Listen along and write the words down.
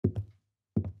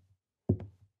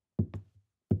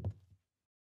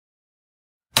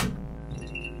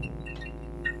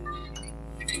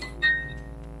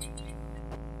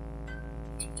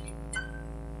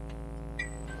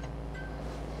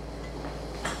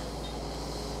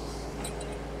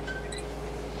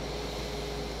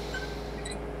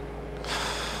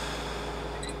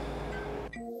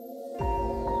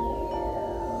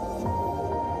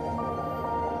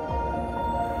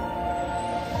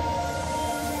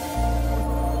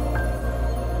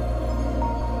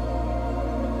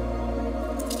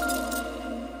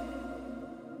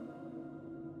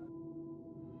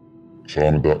So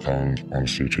I'm a deckhand on a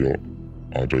super yacht.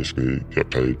 I basically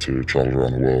get paid to travel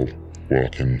around the world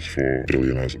working for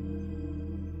billionaires.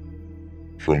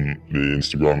 From the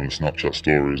Instagram and Snapchat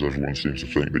stories, everyone seems to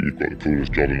think that you've got the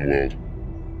coolest job in the world.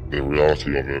 The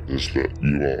reality of it is that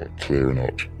you are clearing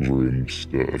up rooms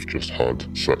that have just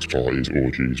had sex parties,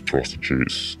 orgies,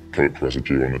 prostitutes, coke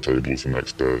residue on the tables the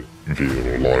next day, veal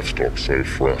or livestock so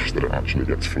fresh that it actually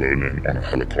gets flown in on a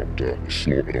helicopter,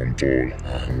 slaughtered on board,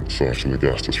 and served to the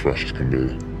guest as fresh as can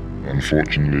be.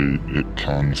 Unfortunately, it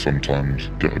can sometimes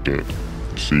get a bit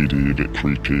seedy, a bit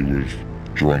creepy with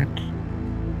drunk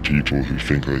people who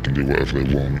think they can do whatever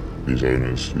they want. These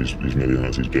owners, these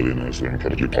millionaires, these billionaires, they're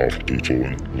incredibly powerful people,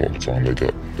 and a lot of the time they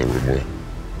get their own way.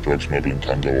 Drug smuggling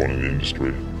can go on in the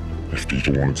industry. If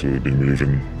people wanted to be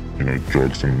moving,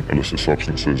 drugs and illicit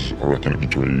substances, I reckon it'd be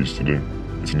pretty easy to do.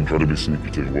 It's an incredibly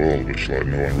secretive world which no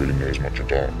one really knows much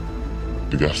about.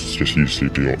 The guests just use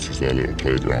super yachts as their little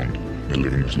playground. They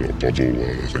live in this little bubble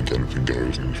where they think anything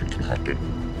goes and anything can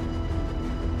happen.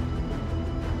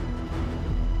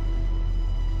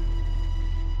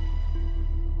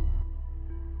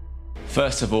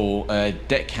 First of all, a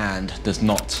deckhand does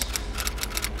not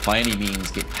by any means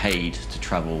get paid to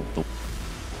travel the world.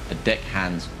 A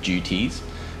deckhand's duties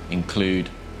include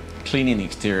cleaning the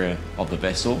exterior of the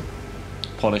vessel,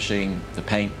 polishing the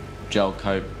paint, gel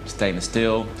coat, stainless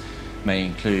steel, may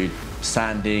include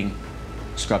sanding,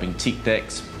 scrubbing teak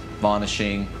decks,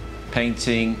 varnishing,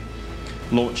 painting,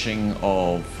 launching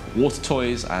of water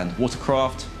toys and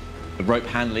watercraft, rope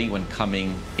handling when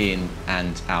coming in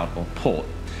and out of port.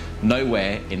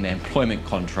 Nowhere in their employment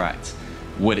contract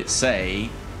would it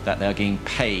say that they are getting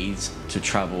paid to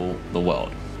travel the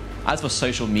world. As for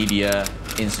social media,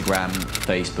 Instagram,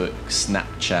 Facebook,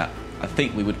 Snapchat, I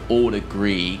think we would all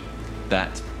agree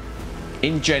that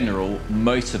in general,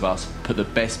 most of us put the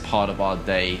best part of our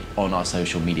day on our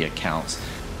social media accounts.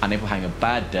 And if we're having a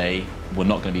bad day, we're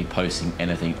not going to be posting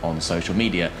anything on social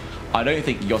media. I don't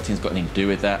think yachting's got anything to do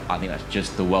with that. I think that's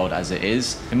just the world as it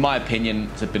is. In my opinion,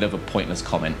 it's a bit of a pointless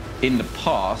comment. In the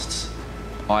past,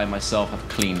 I myself have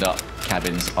cleaned up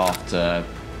cabins after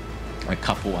a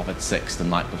couple have had sex the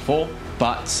night before.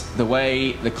 But the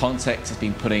way the context has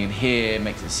been put in here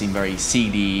makes it seem very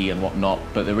seedy and whatnot.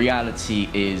 But the reality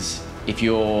is, if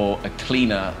you're a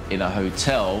cleaner in a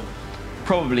hotel,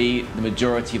 probably the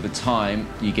majority of the time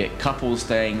you get couples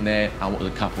staying there, and what do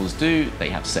the couples do? They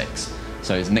have sex.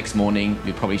 So the next morning,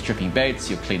 you're probably stripping beds,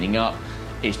 you're cleaning up.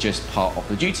 It's just part of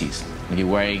the duties. If you're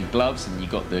wearing gloves and you've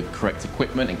got the correct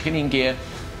equipment and cleaning gear,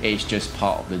 it's just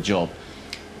part of the job.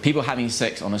 People having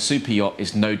sex on a super yacht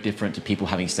is no different to people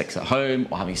having sex at home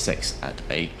or having sex at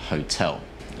a hotel.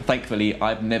 Thankfully,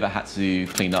 I've never had to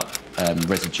clean up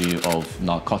residue of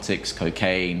narcotics,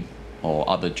 cocaine, or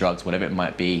other drugs, whatever it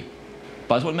might be.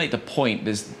 But I just want to make the point,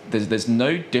 there's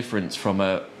no difference from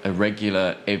a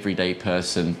regular, everyday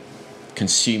person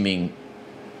consuming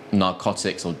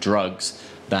narcotics or drugs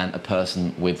than a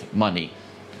person with money.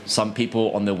 Some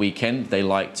people on the weekend, they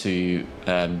like to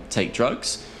take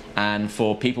drugs, and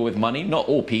for people with money, not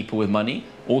all people with money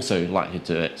also like to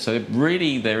do it. So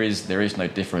really there is no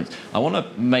difference. I want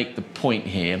to make the point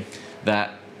here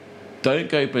that don't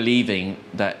go believing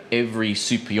that every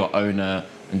super yacht owner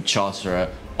and charterer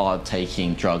are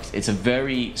taking drugs. It's a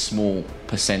very small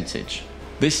percentage.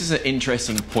 This is an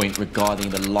interesting point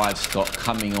regarding the livestock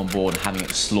coming on board, having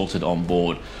it slaughtered on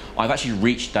board. I've actually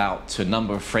reached out to a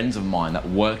number of friends of mine that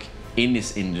work in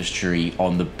this industry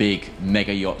on the big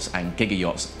mega yachts and giga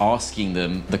yachts, asking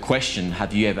them the question,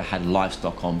 have you ever had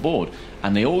livestock on board?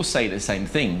 And they all say the same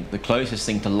thing. The closest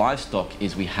thing to livestock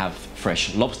is we have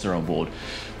fresh lobster on board,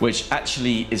 which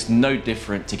actually is no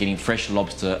different to getting fresh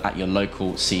lobster at your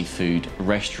local seafood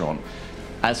restaurant.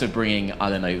 As for bringing,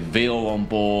 I don't know, veal on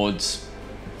board,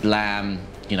 lamb,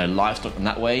 livestock in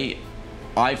that way,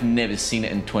 I've never seen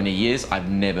it in 20 years. I've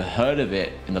never heard of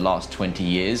it in the last 20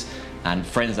 years. And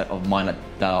friends of mine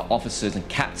that are officers and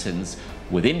captains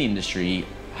within the industry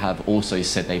have also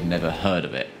said they've never heard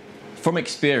of it. From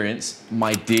experience,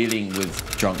 my dealing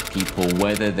with drunk people,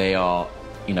 whether they are,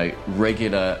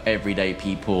 regular everyday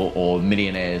people or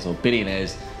millionaires or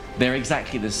billionaires, they're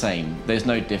exactly the same. There's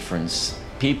no difference.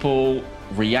 People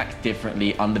react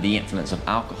differently under the influence of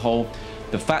alcohol.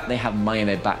 The fact they have money in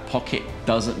their back pocket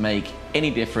doesn't make any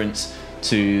difference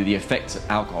to the effects that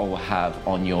alcohol will have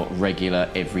on your regular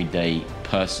everyday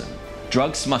person.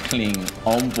 Drug smuggling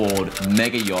on board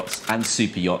mega yachts and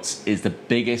super yachts is the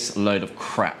biggest load of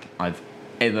crap I've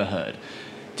ever heard.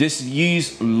 Just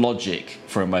use logic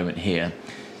for a moment here.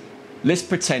 Let's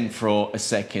pretend for a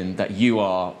second that you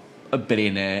are a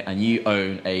billionaire and you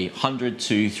own a $100,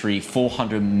 $200, $300,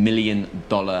 $400 million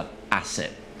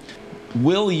asset.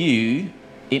 Will you,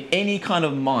 in any kind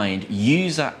of mind,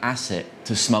 use that asset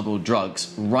to smuggle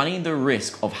drugs, running the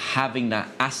risk of having that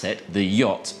asset, the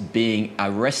yacht, being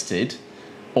arrested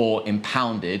or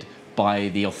impounded by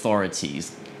the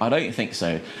authorities? I don't think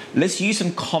so. Let's use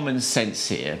some common sense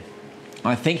here.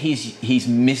 I think he's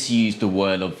misused the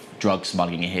word of drug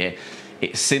smuggling here.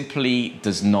 It simply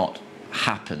does not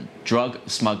happen. Drug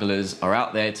smugglers are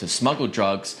out there to smuggle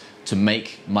drugs, to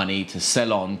make money, to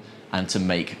sell on, and to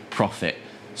make profit.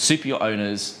 Super yacht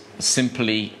owners are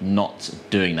simply not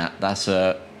doing that. That's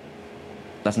an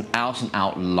out and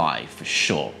out lie for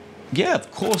sure. Yeah,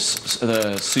 of course,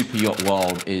 the super yacht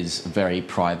world is very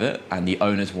private and the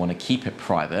owners want to keep it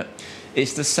private.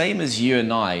 It's the same as you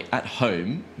and I at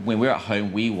home. When we're at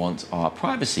home, we want our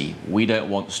privacy. We don't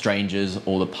want strangers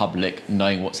or the public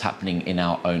knowing what's happening in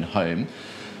our own home.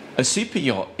 A super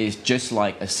yacht is just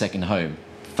like a second home.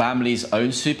 Families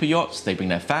own super yachts, they bring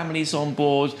their families on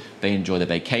board, they enjoy their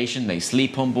vacation, they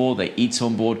sleep on board, they eat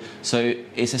on board. So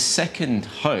it's a second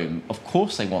home. Of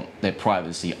course they want their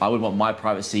privacy. I would want my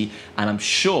privacy, and I'm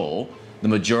sure the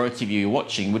majority of you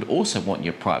watching would also want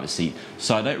your privacy.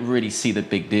 So I don't really see the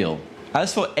big deal.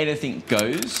 As for anything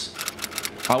goes,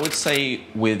 I would say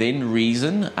within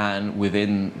reason and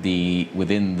within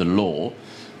the law.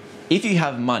 If you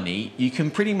have money, you can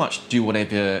pretty much do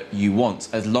whatever you want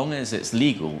as long as it's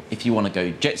legal. If you want to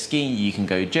go jet skiing, you can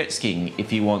go jet skiing.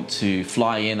 If you want to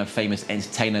fly in a famous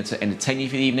entertainer to entertain you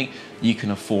for the evening, you can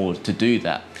afford to do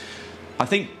that. I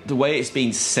think the way it's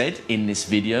being said in this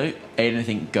video,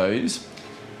 anything goes,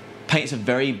 paints a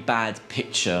very bad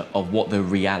picture of what the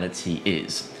reality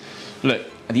is. Look,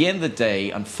 at the end of the day,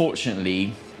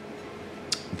 unfortunately,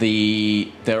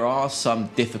 there are some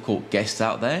difficult guests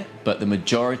out there, but the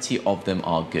majority of them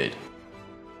are good.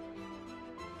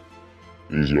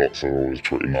 These yachts are always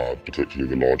pretty mad,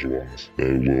 particularly the larger ones.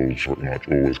 They will pretty much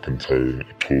always contain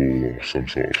a pool or some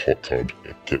sort of hot tub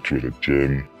equipped with a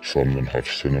gym. Some of them have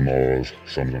cinemas,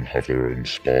 some of them have their own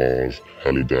spas,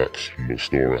 helidecks, and will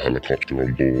store a helicopter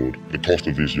on board. The cost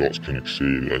of these yachts can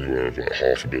exceed anywhere of like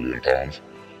 £500 million.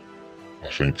 I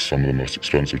think some of the most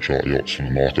expensive charter yachts on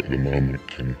the market at the moment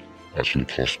can actually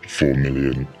cost $4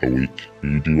 million a week.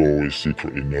 You do always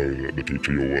secretly know that the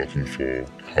people you're working for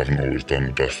haven't always done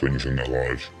the best things in their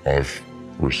lives. I've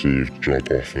received job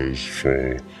offers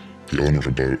for the owner of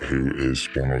a boat who is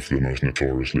one of the most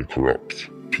notoriously corrupt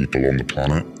people on the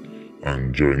planet.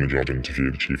 And during the job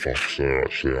interview, the chief officer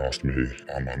actually asked me,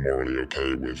 am I morally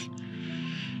okay with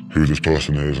who this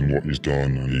person is and what he's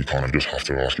done? And you kind of just have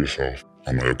to ask yourself,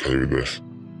 am I okay with this?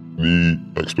 The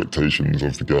expectations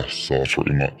of the guests are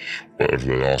pretty much whatever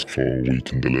they ask for, we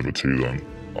can deliver to them.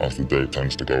 As the day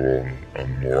tends to go on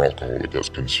and more alcohol that gets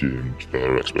consumed,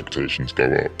 their expectations go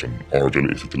up and our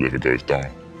ability to deliver goes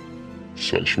down.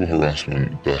 Sexual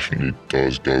harassment definitely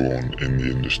does go on in the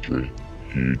industry.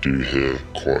 You do hear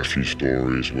quite a few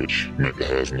stories which make the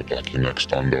hairs on the back of your neck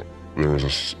stand up. There is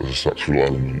a sexual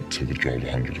element to the job,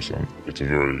 100%. It's a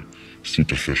very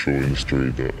superficial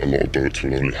industry that a lot of boats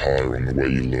will only hire on the way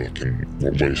you look and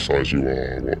what waist size you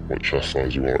are, what chest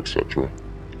size you are, etc.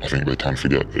 I think they can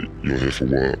forget that you're here for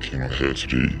work, you're not here to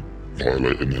be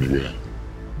violated anywhere.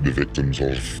 The victims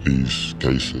of these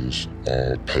cases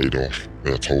are paid off.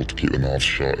 They're told to keep their mouths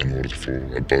shut in order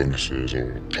for bonuses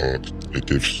or perks. It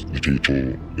gives the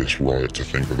people this right to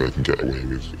think that they can get away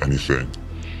with anything.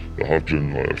 There have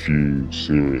been a few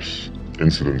serious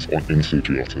incidents in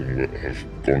super yachting that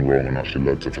have gone wrong and actually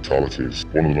led to fatalities.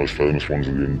 One of the most famous ones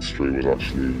in the industry was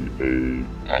actually an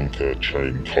anchor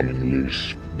chain coming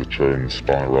loose. The chain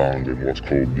spun around in what's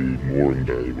called the mooring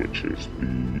bay, which is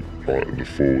the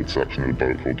forward section of the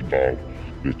boat called the bow.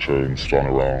 The chain spun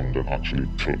around and actually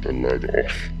took the leg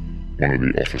off one of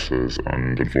the officers,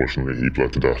 and unfortunately he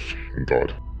bled to death and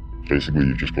died. Basically,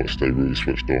 you've just got to stay really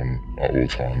switched on at all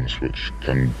times, which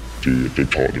can be a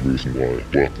big part of the reason why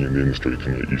working in the industry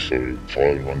can make you so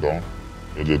tired and run down.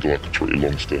 I did a pretty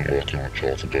long stint working on a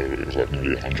charter boat. It was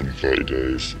nearly 130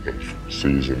 days of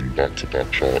season,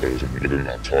 back-to-back charters, and within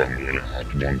that time we only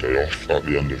had one day off. At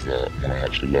the end of that, when I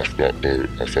actually left that boat,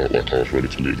 I felt like I was ready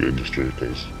to leave the industry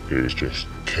because it was just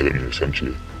killing me,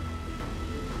 essentially.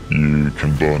 You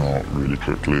can burn out really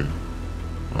quickly,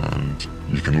 and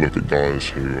you can look at guys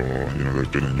who are,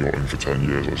 they've been in yachting for 10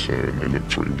 years or so and they look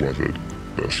pretty weathered.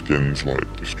 Their skin's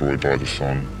destroyed by the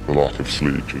sun. The lack of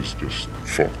sleep has just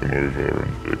fucked them over,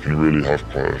 and it can really have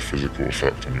quite a physical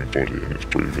effect on your body, and it's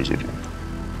pretty visible.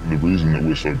 The reason that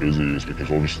we're so busy is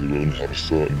because obviously we only have a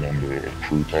certain number of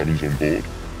crew cabins on board.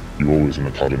 You're always in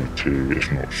a cabin of 2,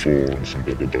 if not 4 on some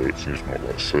bigger boats, if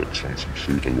not 6 on some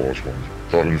super large ones.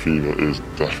 Cabin fever is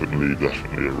definitely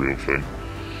a real thing.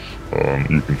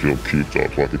 You can feel cooped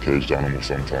up like a caged animal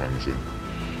sometimes, and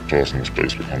personal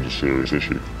space becomes a serious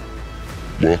issue.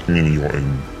 Working in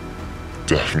yachting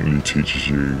definitely teaches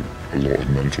you a lot of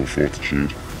mental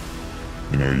fortitude.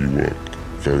 You know, you work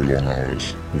very long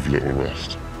hours with little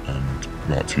rest, and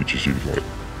that teaches you like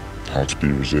how to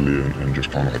be resilient and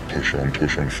just kind of like push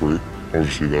on through.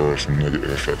 Obviously there are some negative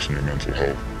effects on your mental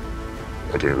health.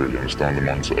 I don't really understand the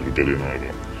mindset of a billionaire,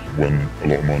 but when a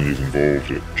lot of money is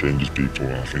involved, it changes people,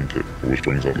 and I think it always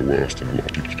brings out the worst in a lot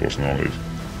of people's personalities.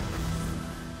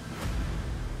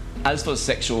 As for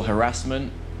sexual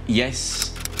harassment,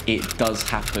 yes, it does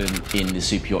happen in the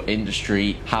super yacht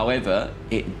industry. However,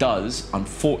 it does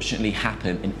unfortunately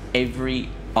happen in every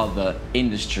other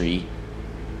industry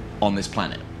on this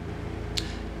planet.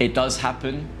 It does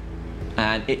happen,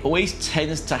 and it always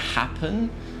tends to happen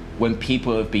when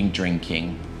people have been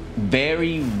drinking.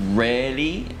 Very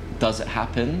rarely does it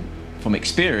happen from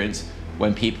experience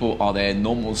when people are their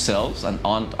normal selves and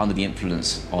aren't under the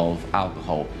influence of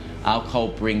alcohol. Alcohol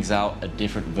brings out a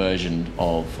different version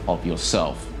of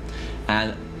yourself.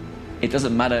 And it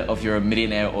doesn't matter if you're a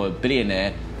millionaire or a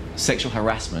billionaire, sexual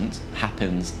harassment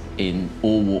happens in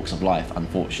all walks of life,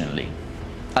 unfortunately.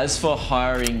 As for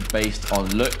hiring based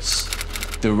on looks,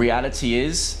 the reality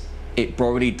is it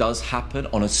probably does happen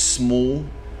on a small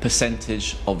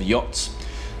percentage of yachts,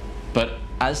 but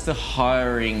as the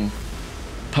hiring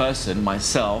person,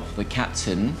 myself, the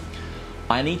captain,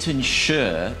 I need to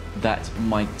ensure that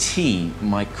my team,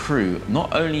 my crew,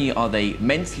 not only are they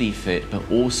mentally fit,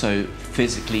 but also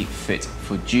physically fit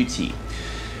for duty.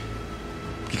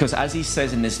 Because as he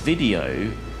says in this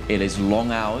video, it is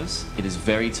long hours, it is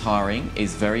very tiring,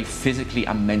 it's very physically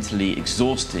and mentally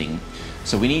exhausting.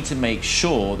 So we need to make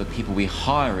sure that people we're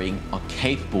hiring are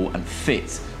capable and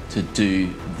fit to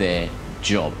do their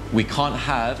job. We can't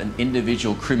have an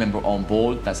individual crew member on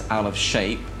board that's out of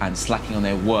shape and slacking on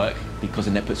their work, because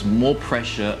then that puts more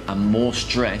pressure and more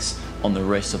stress on the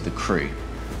rest of the crew.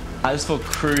 As for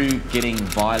crew getting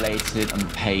violated and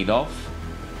paid off,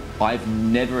 I've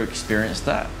never experienced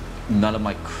that. None of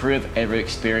my crew have ever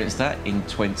experienced that in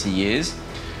 20 years.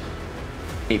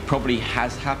 It probably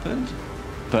has happened,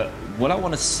 but what I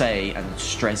want to say and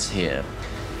stress here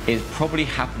is probably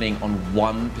happening on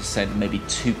 1%, maybe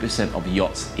 2% of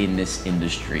yachts in this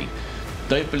industry.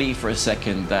 Don't believe for a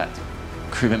second that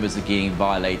crew members are getting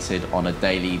violated on a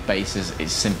daily basis. It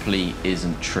simply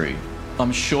isn't true.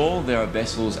 I'm sure there are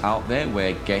vessels out there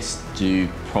where guests do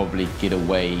probably get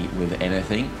away with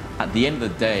anything. At the end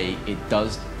of the day, it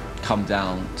does come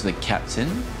down to the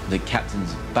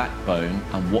captain's backbone,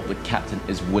 and what the captain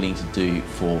is willing to do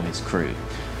for his crew.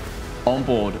 On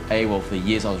board AWOL, for the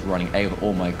years I was running AWOL,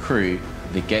 all my crew,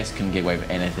 the guests couldn't get away with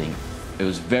anything. It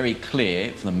was very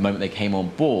clear from the moment they came on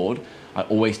board. I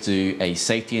always do a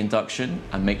safety induction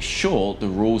and make sure the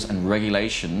rules and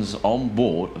regulations on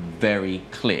board are very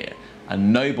clear,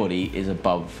 and nobody is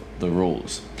above the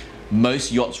rules.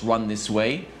 Most yachts run this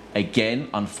way. Again,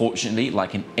 unfortunately,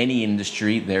 like in any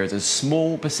industry, there is a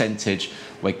small percentage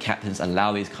where captains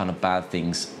allow these kind of bad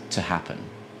things to happen.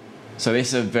 So this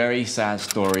is a very sad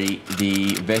story.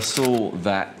 The vessel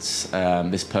that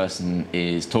this person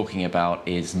is talking about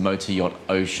is Motor Yacht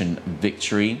Ocean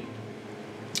Victory.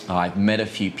 I've met a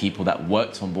few people that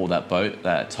worked on board that boat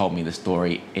that told me the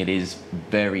story. It is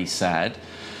very sad.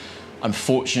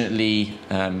 Unfortunately,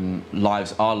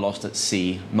 lives are lost at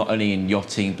sea, not only in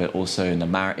yachting, but also in the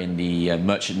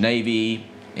Merchant Navy,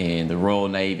 in the Royal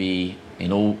Navy,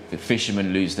 in all the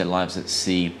fishermen lose their lives at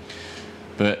sea.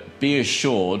 But be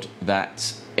assured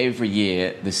that every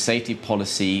year the safety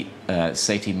policy,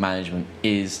 safety management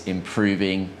is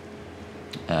improving.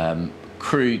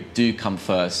 Crew do come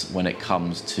first when it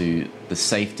comes to the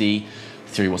safety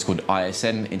through what's called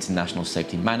ISM, International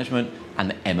Safety Management,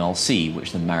 and the MLC, which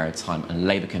is the Maritime and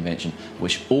Labour Convention,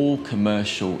 which all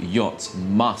commercial yachts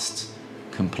must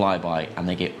comply by, and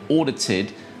they get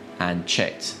audited and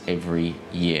checked every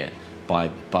year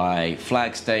by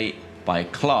flag state, by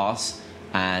class,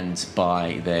 and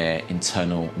by their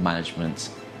internal management.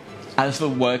 As for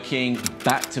working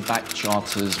back-to-back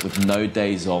charters with no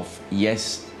days off,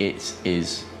 yes, it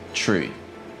is true.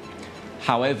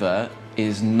 However, it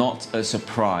is not a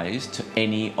surprise to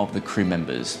any of the crew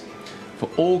members. For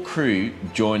all crew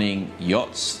joining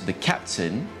yachts, the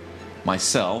captain,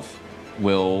 myself,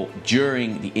 will,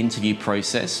 during the interview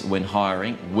process when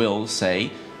hiring, will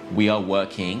say, we are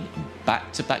working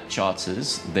back-to-back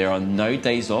charters. There are no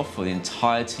days off for the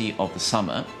entirety of the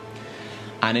summer.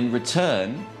 And in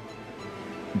return,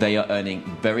 they are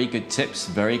earning very good tips,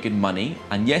 very good money.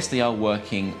 And yes, they are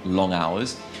working long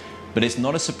hours, but it's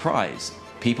not a surprise.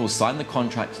 People sign the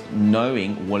contract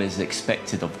knowing what is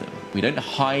expected of them. We don't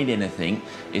hide anything.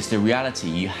 It's the reality.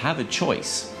 You have a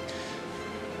choice.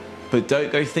 But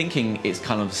don't go thinking it's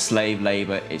kind of slave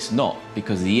labor. It's not,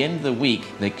 because at the end of the week,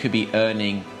 they could be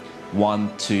earning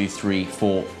 1, 2, 3,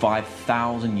 4,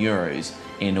 5,000 euros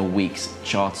in a week's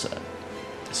charter.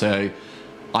 So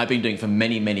I've been doing it for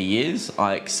many, many years.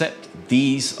 I accept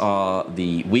these are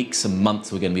the weeks and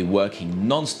months we're going to be working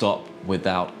non-stop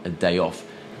without a day off.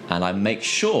 And I make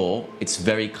sure it's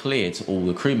very clear to all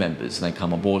the crew members when they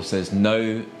come on board, so there's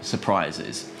no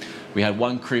surprises. We had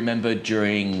one crew member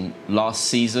during last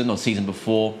season or season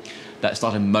before that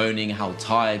started moaning how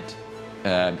tired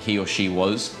he or she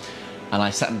was. And I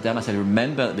sat him down, I said,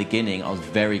 remember at the beginning, I was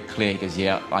very clear. He goes,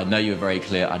 yeah, I know you were very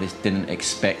clear. I just didn't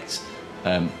expect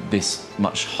this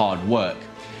much hard work.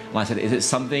 And I said, is it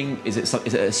something, is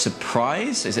it a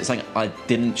surprise? Is it something I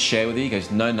didn't share with you? He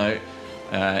goes, no.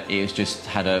 It was just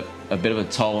had a bit of a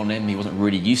toll on him. He wasn't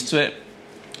really used to it.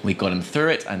 We got him through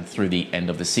it and through the end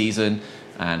of the season.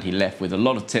 And he left with a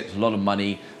lot of tips, a lot of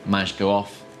money, managed to go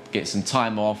off, get some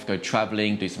time off, go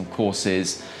traveling, do some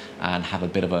courses, and have a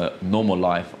bit of a normal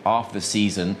life after the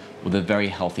season with a very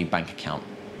healthy bank account.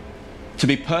 To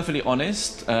be perfectly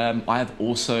honest, I have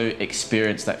also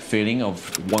experienced that feeling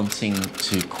of wanting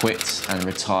to quit and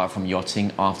retire from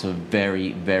yachting after a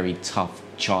very, very tough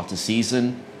charter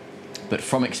season. But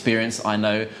from experience, I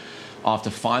know after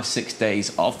 5-6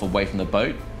 days off away from the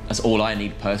boat, that's all I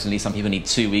need personally. Some people need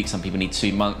 2 weeks, some people need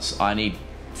 2 months. I need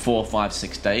 4, 5,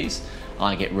 6 days.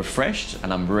 I get refreshed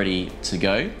and I'm ready to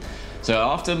go. So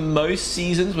after most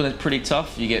seasons when it's pretty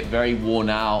tough, you get very worn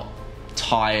out,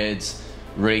 tired,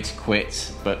 ready to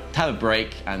quit, but have a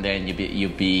break, and then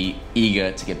you'll be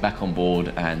eager to get back on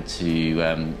board and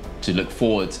to look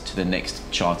forward to the next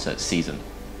charter season.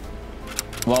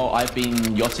 Well, I've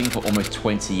been yachting for almost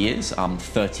 20 years. I'm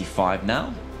 35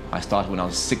 now. I started when I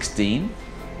was 16.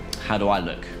 How do I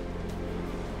look?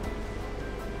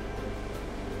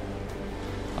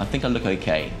 I think I look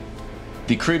okay.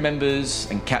 The crew members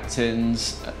and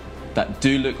captains that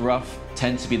do look rough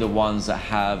tend to be the ones that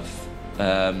have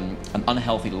an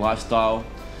unhealthy lifestyle,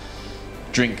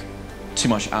 drink too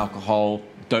much alcohol,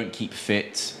 don't keep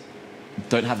fit,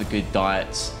 don't have a good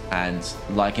diet, and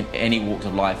like in any walk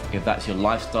of life, if that's your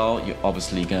lifestyle, you're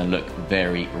obviously going to look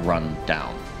very run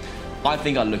down. I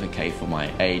think I look okay for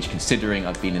my age, considering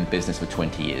I've been in business for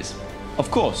 20 years.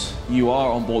 Of course, you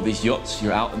are on board these yachts,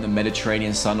 you're out in the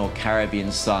Mediterranean sun or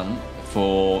Caribbean sun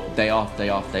for day after day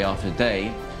after day after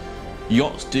day.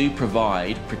 Yachts do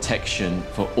provide protection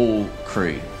for all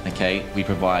crew, okay? We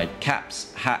provide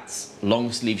caps, hats,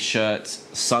 long sleeve shirts,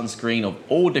 sunscreen of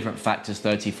all different factors,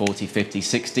 30, 40, 50,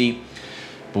 60.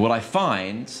 But what I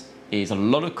find is a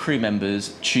lot of crew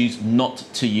members choose not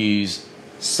to use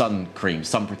sun cream,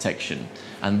 sun protection.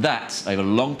 And that, over a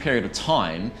long period of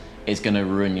time, is gonna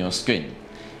ruin your skin.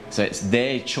 So it's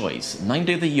their choice. Nothing to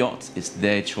do with the yacht, it's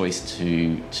their choice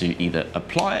to either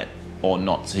apply it or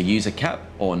not, to use a cap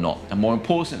or not. And more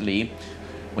importantly,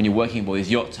 when you're working aboard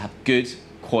these yachts, have good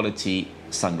quality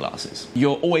sunglasses.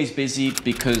 You're always busy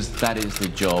because that is the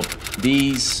job.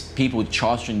 These people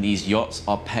chartering these yachts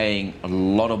are paying a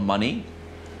lot of money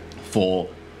for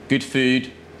good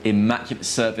food, immaculate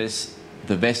service.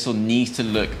 The vessel needs to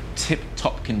look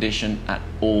tip-top condition at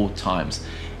all times.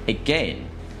 Again,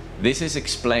 this is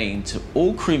explained to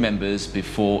all crew members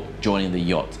before joining the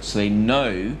yacht, so they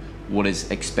know what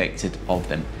is expected of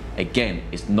them. Again,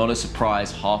 it's not a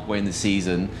surprise halfway in the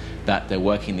season that they're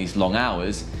working these long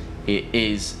hours. It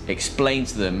is explained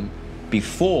to them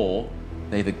before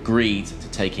they've agreed to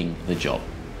taking the job.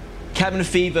 Cabin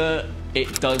fever,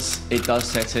 it does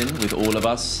set in with all of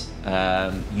us.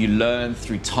 You learn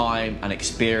through time and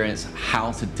experience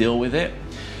how to deal with it.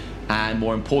 And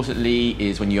more importantly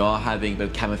is when you are having a bit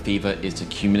of cabin fever is to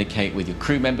communicate with your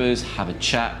crew members, have a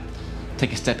chat,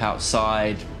 take a step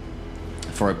outside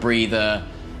for a breather,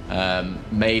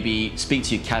 maybe speak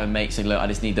to your cabin mate, saying, look, I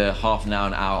just need a half an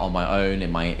hour on my own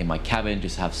in my cabin,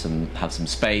 just have some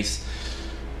space.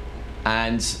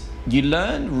 And you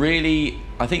learn really,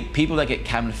 I think people that get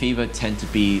cabin fever tend to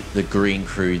be the green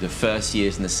crew, the first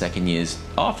years and the second years.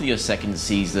 After your second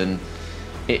season,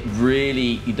 it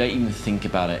really, you don't even think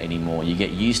about it anymore. You get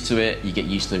used to it, you get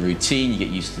used to the routine, you get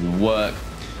used to the work,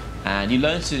 and you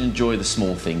learn to enjoy the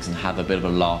small things and have a bit of a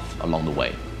laugh along the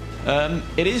way.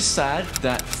 It is sad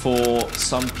that for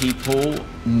some people,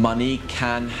 money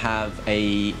can have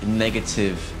a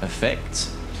negative effect,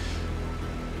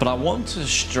 but I want to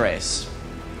stress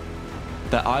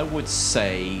that I would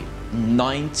say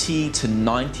 90 to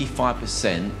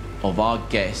 95% of our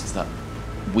guests that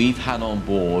we've had on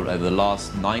board over the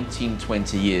last 19,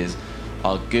 20 years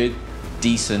are good,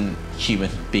 decent human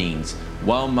beings,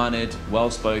 well-mannered,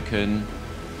 well-spoken,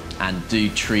 and do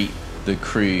treat the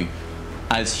crew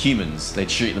as humans. They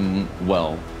treat them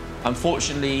well.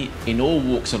 Unfortunately, in all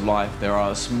walks of life, there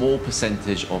are a small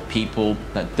percentage of people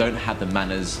that don't have the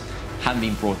manners, haven't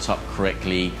been brought up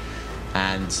correctly,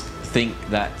 and think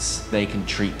that they can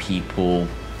treat people,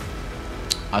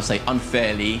 I'd say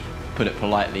unfairly, put it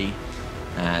politely,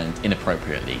 and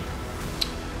inappropriately.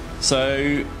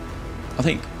 So I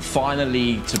think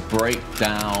finally, to break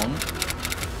down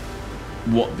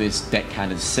what this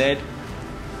deckhand has said,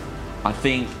 I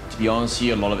think, to be honest with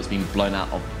you, a lot of it's been blown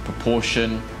out of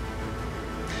proportion.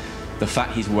 The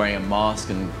fact he's wearing a mask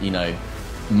and, you know,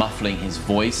 muffling his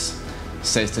voice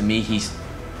says to me he's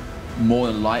more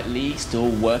than likely still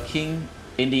working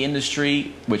in the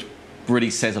industry, which really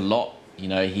says a lot. You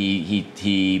know,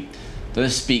 he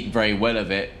doesn't speak very well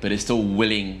of it, but is still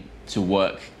willing to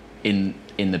work in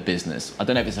the business. I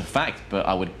don't know if it's a fact, but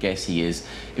I would guess he is.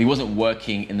 If he wasn't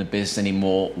working in the business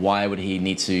anymore, why would he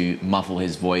need to muffle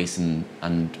his voice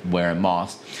and wear a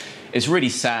mask? It's really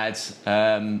sad.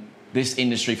 This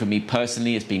industry for me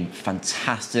personally has been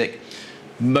fantastic.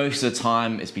 Most of the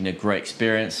time it's been a great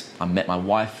experience. I met my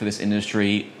wife for this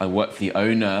industry. I worked for the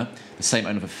owner, the same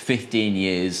owner, for 15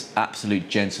 years. Absolute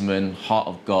gentleman, heart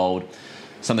of gold.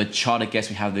 Some of the charter guests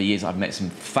we have over the years, I've met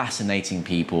some fascinating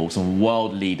people, some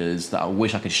world leaders that I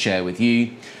wish I could share with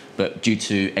you, but due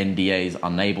to NDAs,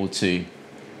 unable to.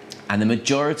 And the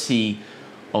majority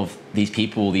of these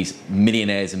people, these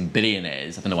millionaires and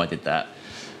billionaires, I don't know why I did that,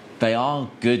 they are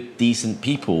good, decent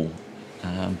people.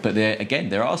 But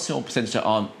there are still percentages that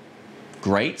aren't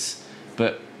great,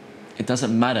 but it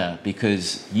doesn't matter,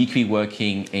 because you could be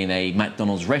working in a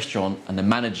McDonald's restaurant and the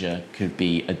manager could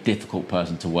be a difficult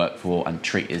person to work for and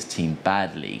treat his team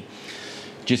badly.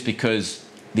 Just because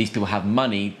these people have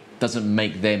money doesn't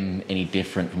make them any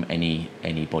different from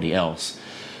anybody else.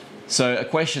 So a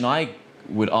question I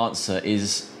would answer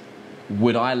is,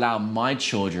 would I allow my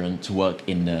children to work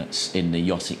in the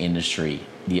yachting industry?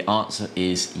 The answer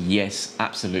is yes,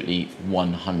 absolutely,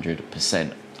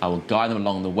 100%. I will guide them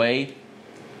along the way,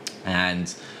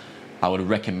 and I would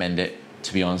recommend it,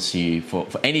 to be honest with you, for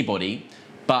anybody.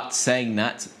 But saying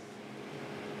that,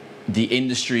 the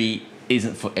industry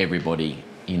isn't for everybody.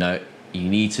 You know, you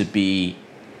need to be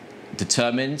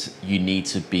determined, you need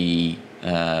to be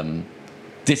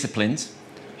disciplined,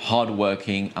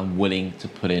 hardworking, and willing to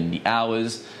put in the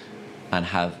hours and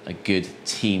have a good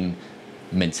team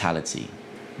mentality.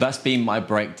 That's been my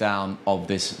breakdown of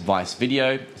this Vice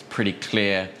video. It's pretty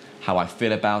clear how I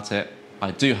feel about it. I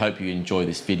do hope you enjoy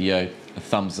this video. A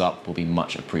thumbs up will be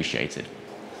much appreciated.